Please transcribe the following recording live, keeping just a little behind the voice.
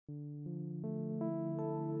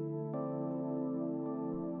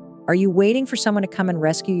Are you waiting for someone to come and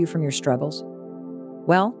rescue you from your struggles?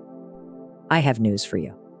 Well, I have news for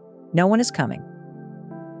you. No one is coming.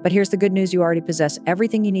 But here's the good news: you already possess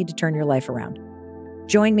everything you need to turn your life around.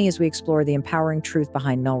 Join me as we explore the empowering truth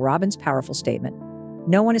behind Mel Robbins' powerful statement: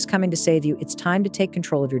 no one is coming to save you. It's time to take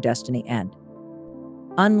control of your destiny and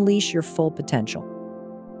unleash your full potential.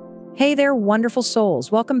 Hey there, wonderful souls.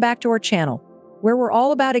 Welcome back to our channel, where we're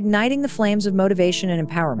all about igniting the flames of motivation and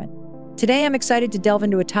empowerment. Today, I'm excited to delve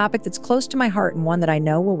into a topic that's close to my heart and one that I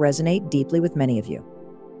know will resonate deeply with many of you.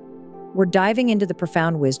 We're diving into the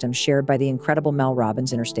profound wisdom shared by the incredible Mel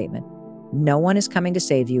Robbins' inner statement: no one is coming to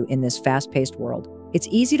save you in this fast-paced world. It's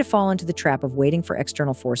easy to fall into the trap of waiting for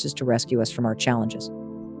external forces to rescue us from our challenges.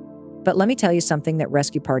 But let me tell you something: that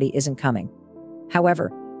rescue party isn't coming.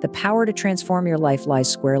 However, the power to transform your life lies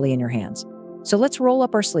squarely in your hands. So let's roll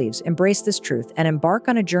up our sleeves, embrace this truth, and embark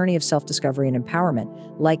on a journey of self-discovery and empowerment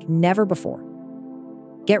like never before.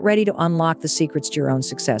 Get ready to unlock the secrets to your own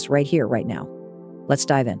success right here, right now. Let's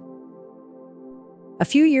dive in. A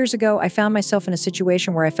few years ago, I found myself in a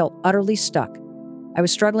situation where I felt utterly stuck. I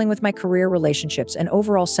was struggling with my career, relationships, and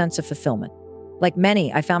overall sense of fulfillment. Like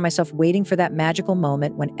many, I found myself waiting for that magical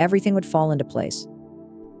moment when everything would fall into place,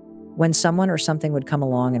 when someone or something would come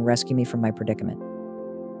along and rescue me from my predicament.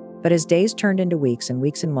 But as days turned into weeks and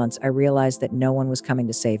months, I realized that no one was coming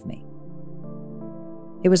to save me.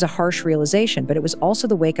 It was a harsh realization, but it was also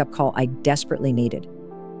the wake-up call I desperately needed.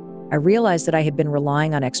 I realized that I had been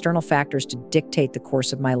relying on external factors to dictate the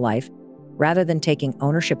course of my life, rather than taking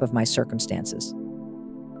ownership of my circumstances.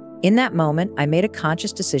 In that moment, I made a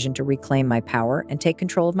conscious decision to reclaim my power and take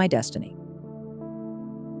control of my destiny.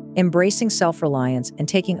 Embracing self-reliance and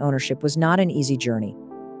taking ownership was not an easy journey.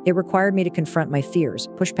 It required me to confront my fears,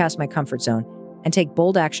 push past my comfort zone, and take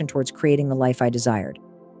bold action towards creating the life I desired.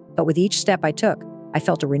 But with each step I took, I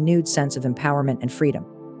felt a renewed sense of empowerment and freedom.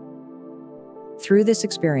 Through this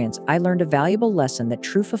experience, I learned a valuable lesson: that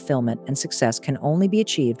true fulfillment and success can only be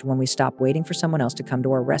achieved when we stop waiting for someone else to come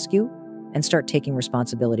to our rescue and start taking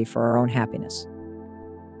responsibility for our own happiness.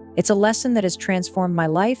 It's a lesson that has transformed my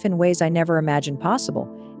life in ways I never imagined possible,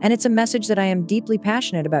 and it's a message that I am deeply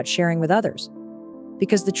passionate about sharing with others.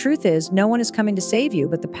 Because the truth is, no one is coming to save you,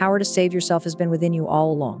 but the power to save yourself has been within you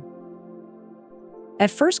all along. At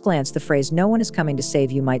first glance, the phrase "no one is coming to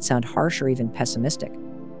save you" might sound harsh or even pessimistic.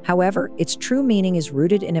 However, its true meaning is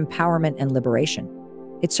rooted in empowerment and liberation.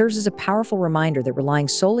 It serves as a powerful reminder that relying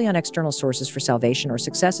solely on external sources for salvation or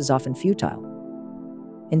success is often futile.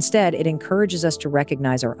 Instead, it encourages us to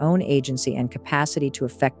recognize our own agency and capacity to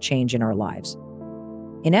affect change in our lives.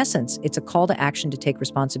 In essence, it's a call to action to take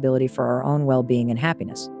responsibility for our own well-being and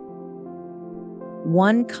happiness.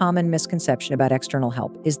 One common misconception about external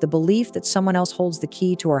help is the belief that someone else holds the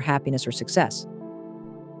key to our happiness or success.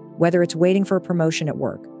 Whether it's waiting for a promotion at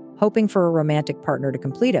work, hoping for a romantic partner to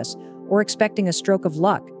complete us, or expecting a stroke of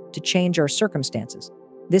luck to change our circumstances,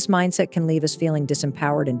 this mindset can leave us feeling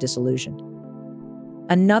disempowered and disillusioned.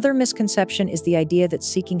 Another misconception is the idea that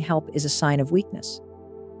seeking help is a sign of weakness.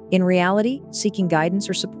 In reality, seeking guidance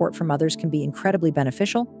or support from others can be incredibly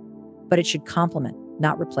beneficial, but it should complement,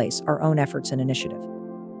 not replace, our own efforts and initiative.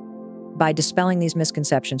 By dispelling these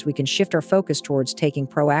misconceptions, we can shift our focus towards taking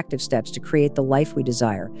proactive steps to create the life we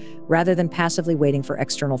desire, rather than passively waiting for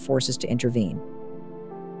external forces to intervene.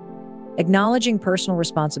 Acknowledging personal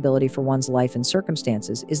responsibility for one's life and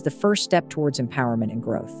circumstances is the first step towards empowerment and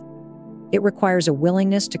growth. It requires a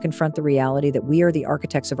willingness to confront the reality that we are the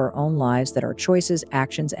architects of our own lives, that our choices,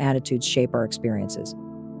 actions, and attitudes shape our experiences.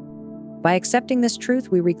 By accepting this truth,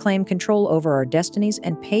 we reclaim control over our destinies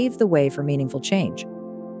and pave the way for meaningful change.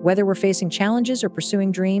 Whether we're facing challenges or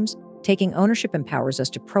pursuing dreams, taking ownership empowers us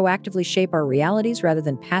to proactively shape our realities rather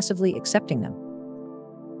than passively accepting them.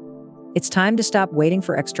 It's time to stop waiting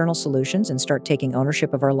for external solutions and start taking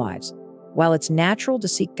ownership of our lives. While it's natural to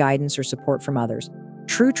seek guidance or support from others,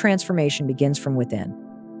 true transformation begins from within.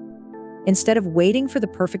 Instead of waiting for the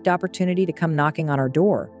perfect opportunity to come knocking on our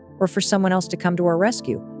door, or for someone else to come to our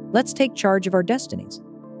rescue, let's take charge of our destinies.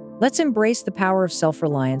 Let's embrace the power of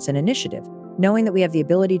self-reliance and initiative, knowing that we have the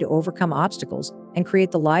ability to overcome obstacles and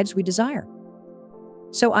create the lives we desire.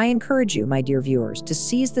 So I encourage you, my dear viewers, to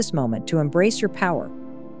seize this moment to embrace your power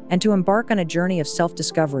and to embark on a journey of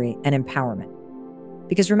self-discovery and empowerment.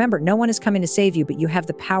 Because remember, no one is coming to save you, but you have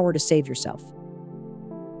the power to save yourself.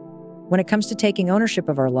 When it comes to taking ownership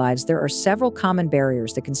of our lives, there are several common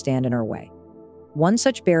barriers that can stand in our way. One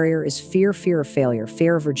such barrier is fear of failure,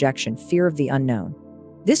 fear of rejection, fear of the unknown.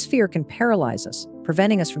 This fear can paralyze us,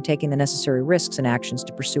 preventing us from taking the necessary risks and actions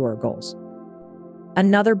to pursue our goals.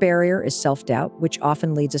 Another barrier is self-doubt, which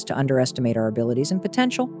often leads us to underestimate our abilities and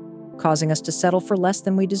potential, causing us to settle for less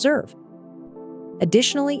than we deserve.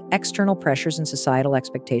 Additionally, external pressures and societal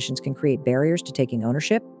expectations can create barriers to taking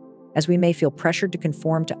ownership, as we may feel pressured to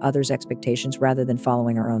conform to others' expectations rather than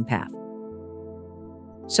following our own path.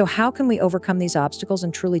 So how can we overcome these obstacles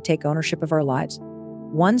and truly take ownership of our lives?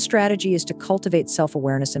 One strategy is to cultivate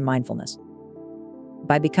self-awareness and mindfulness.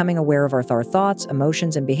 By becoming aware of our thoughts,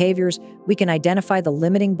 emotions, and behaviors, we can identify the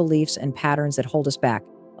limiting beliefs and patterns that hold us back,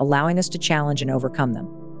 allowing us to challenge and overcome them.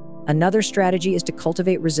 Another strategy is to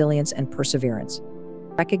cultivate resilience and perseverance.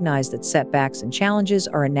 Recognize that setbacks and challenges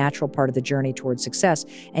are a natural part of the journey towards success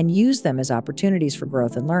and use them as opportunities for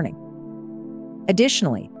growth and learning.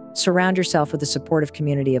 Additionally, surround yourself with a supportive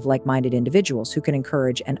community of like-minded individuals who can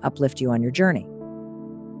encourage and uplift you on your journey.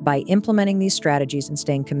 By implementing these strategies and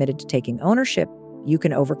staying committed to taking ownership, you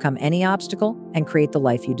can overcome any obstacle and create the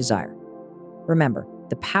life you desire. Remember,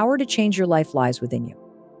 the power to change your life lies within you.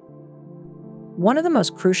 One of the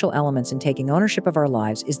most crucial elements in taking ownership of our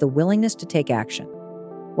lives is the willingness to take action.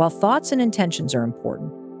 While thoughts and intentions are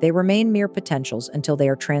important, they remain mere potentials until they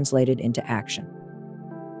are translated into action.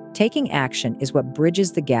 Taking action is what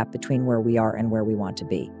bridges the gap between where we are and where we want to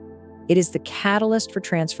be. It is the catalyst for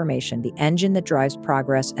transformation, the engine that drives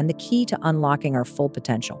progress, and the key to unlocking our full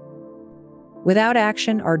potential. Without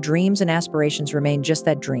action, our dreams and aspirations remain just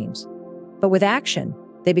that, dreams. But with action,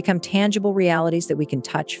 they become tangible realities that we can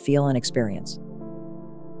touch, feel, and experience.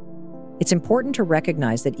 It's important to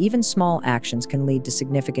recognize that even small actions can lead to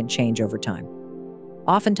significant change over time.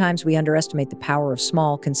 Oftentimes, we underestimate the power of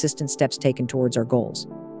small, consistent steps taken towards our goals.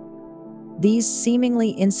 These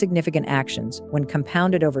seemingly insignificant actions, when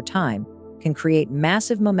compounded over time, can create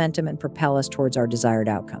massive momentum and propel us towards our desired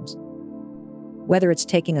outcomes. Whether it's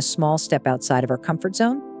taking a small step outside of our comfort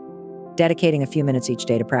zone, dedicating a few minutes each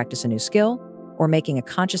day to practice a new skill, or making a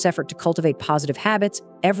conscious effort to cultivate positive habits,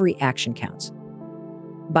 every action counts.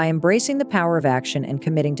 By embracing the power of action and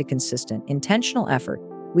committing to consistent, intentional effort,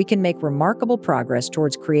 we can make remarkable progress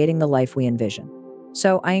towards creating the life we envision.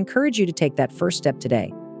 So I encourage you to take that first step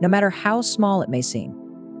today, no matter how small it may seem.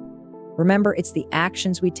 Remember, it's the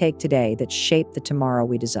actions we take today that shape the tomorrow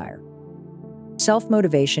we desire.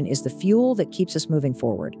 Self-motivation is the fuel that keeps us moving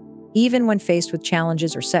forward, even when faced with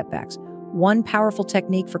challenges or setbacks. One powerful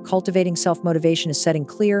technique for cultivating self-motivation is setting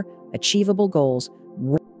clear, achievable goals.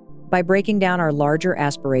 By breaking down our larger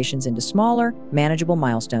aspirations into smaller, manageable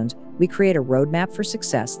milestones, we create a roadmap for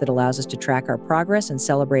success that allows us to track our progress and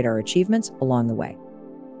celebrate our achievements along the way.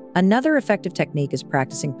 Another effective technique is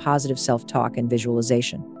practicing positive self-talk and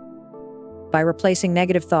visualization. By replacing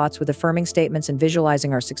negative thoughts with affirming statements and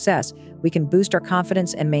visualizing our success, we can boost our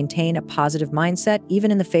confidence and maintain a positive mindset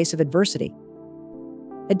even in the face of adversity.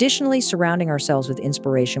 Additionally, surrounding ourselves with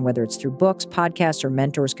inspiration, whether it's through books, podcasts, or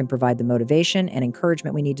mentors, can provide the motivation and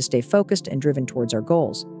encouragement we need to stay focused and driven towards our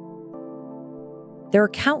goals. There are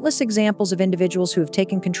countless examples of individuals who have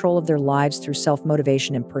taken control of their lives through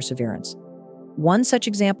self-motivation and perseverance. One such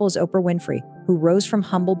example is Oprah Winfrey, who rose from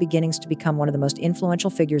humble beginnings to become one of the most influential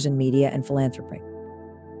figures in media and philanthropy.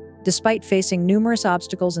 Despite facing numerous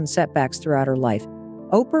obstacles and setbacks throughout her life,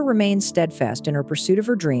 Oprah remained steadfast in her pursuit of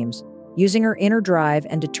her dreams, using her inner drive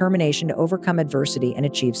and determination to overcome adversity and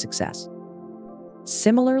achieve success.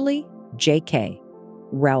 Similarly, J.K.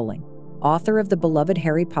 Rowling, author of the beloved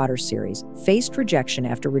Harry Potter series, faced rejection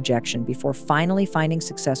after rejection before finally finding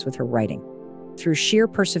success with her writing. Through sheer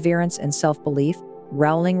perseverance and self-belief,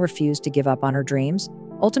 Rowling refused to give up on her dreams,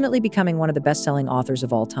 ultimately becoming one of the best-selling authors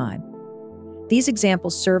of all time. These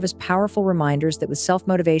examples serve as powerful reminders that with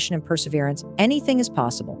self-motivation and perseverance, anything is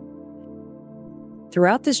possible.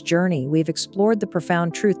 Throughout this journey, we've explored the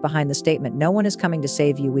profound truth behind the statement, "No one is coming to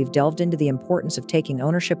save you." We've delved into the importance of taking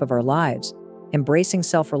ownership of our lives, embracing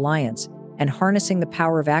self-reliance, and harnessing the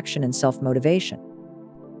power of action and self-motivation.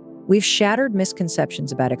 We've shattered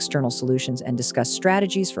misconceptions about external solutions and discussed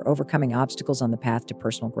strategies for overcoming obstacles on the path to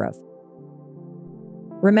personal growth.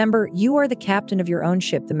 Remember, you are the captain of your own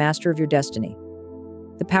ship, the master of your destiny.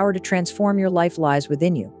 The power to transform your life lies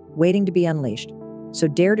within you, waiting to be unleashed. So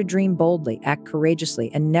dare to dream boldly, act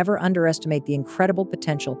courageously, and never underestimate the incredible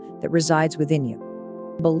potential that resides within you.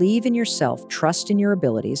 Believe in yourself, trust in your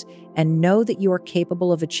abilities, and know that you are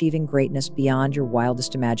capable of achieving greatness beyond your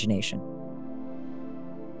wildest imagination.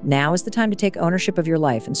 Now is the time to take ownership of your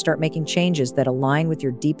life and start making changes that align with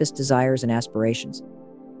your deepest desires and aspirations.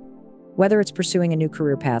 Whether it's pursuing a new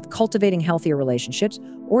career path, cultivating healthier relationships,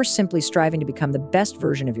 or simply striving to become the best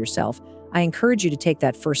version of yourself, I encourage you to take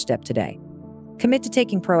that first step today. Commit to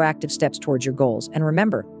taking proactive steps towards your goals, and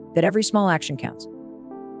remember that every small action counts.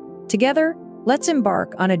 Together, let's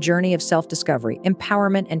embark on a journey of self-discovery,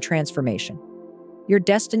 empowerment, and transformation. Your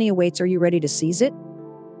destiny awaits. Are you ready to seize it?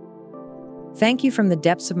 Thank you from the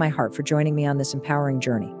depths of my heart for joining me on this empowering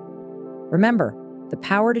journey. Remember, the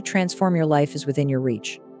power to transform your life is within your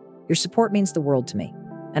reach. Your support means the world to me,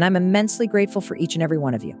 and I'm immensely grateful for each and every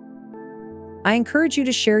one of you. I encourage you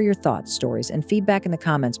to share your thoughts, stories, and feedback in the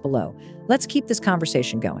comments below. Let's keep this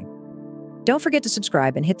conversation going. Don't forget to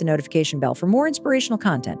subscribe and hit the notification bell for more inspirational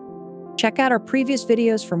content. Check out our previous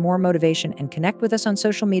videos for more motivation and connect with us on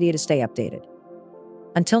social media to stay updated.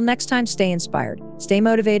 Until next time, stay inspired, stay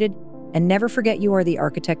motivated, and never forget you are the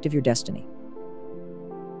architect of your destiny.